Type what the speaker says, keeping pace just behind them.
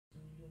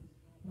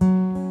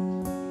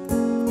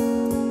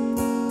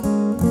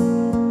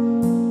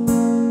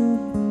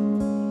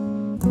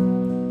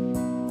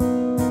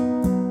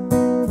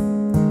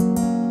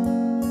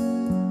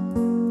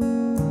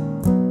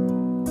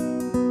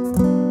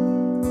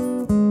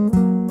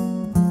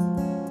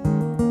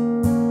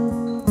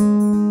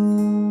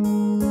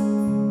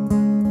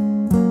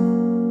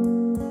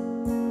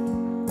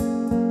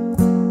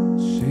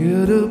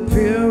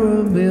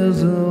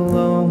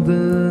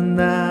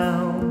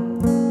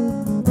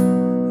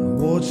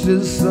watch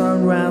the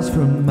sunrise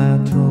from my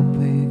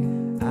tropic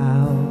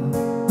isle.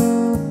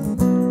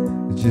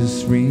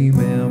 Just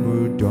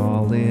remember,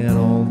 darling,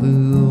 all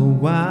the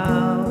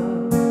while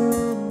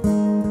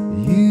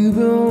you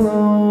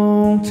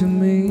belong to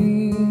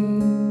me.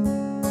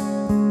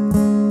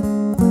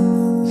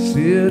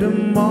 Sit a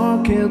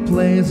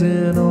marketplace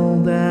in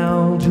old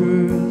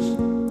Algiers,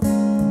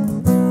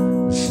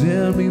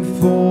 send me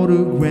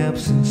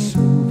photographs and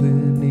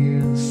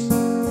souvenirs.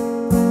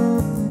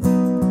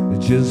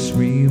 Just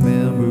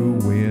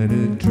remember, when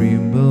a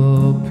dream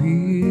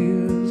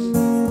appears,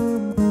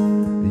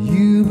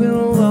 you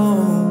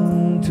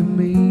belong to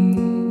me.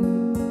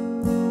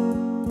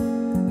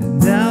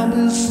 And I'll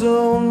be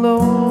so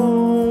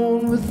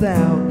alone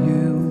without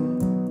you.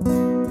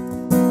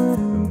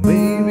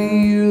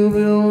 Maybe you'll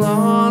be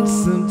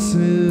lonesome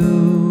too.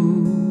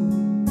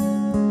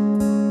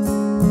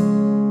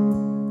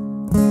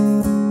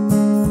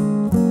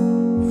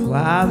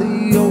 Fly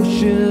the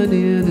ocean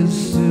in a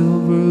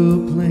silver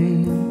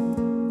plane,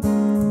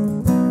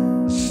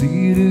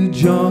 see the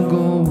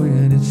jungle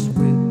when it's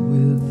wet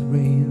with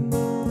rain.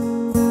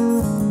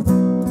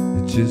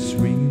 Just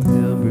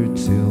remember,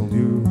 till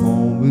you're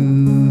home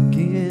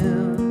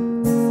again,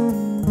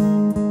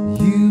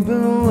 you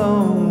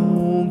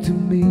belong to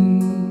me.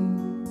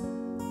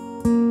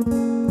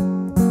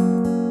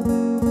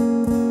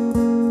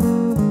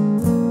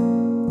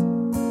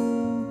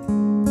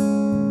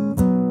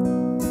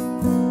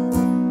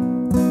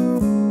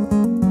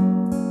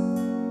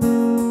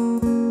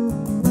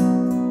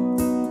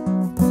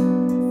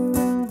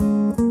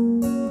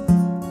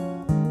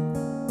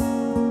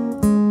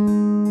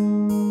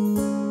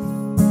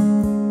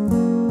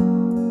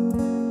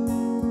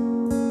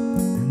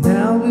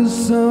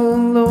 So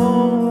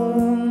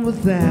alone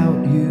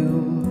without you.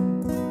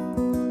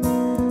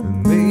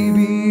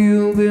 Maybe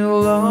you'll be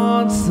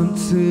lonesome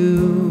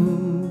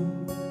too.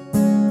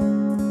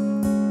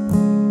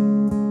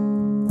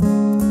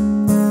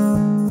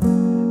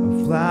 I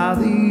fly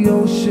the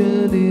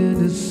ocean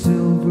in a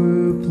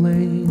silver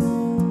plane,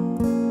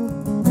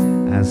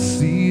 I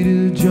see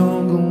the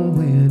jungle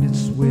when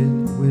it's wet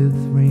with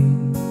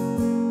rain.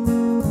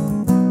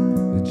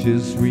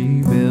 Just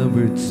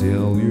remember,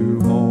 till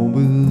you're home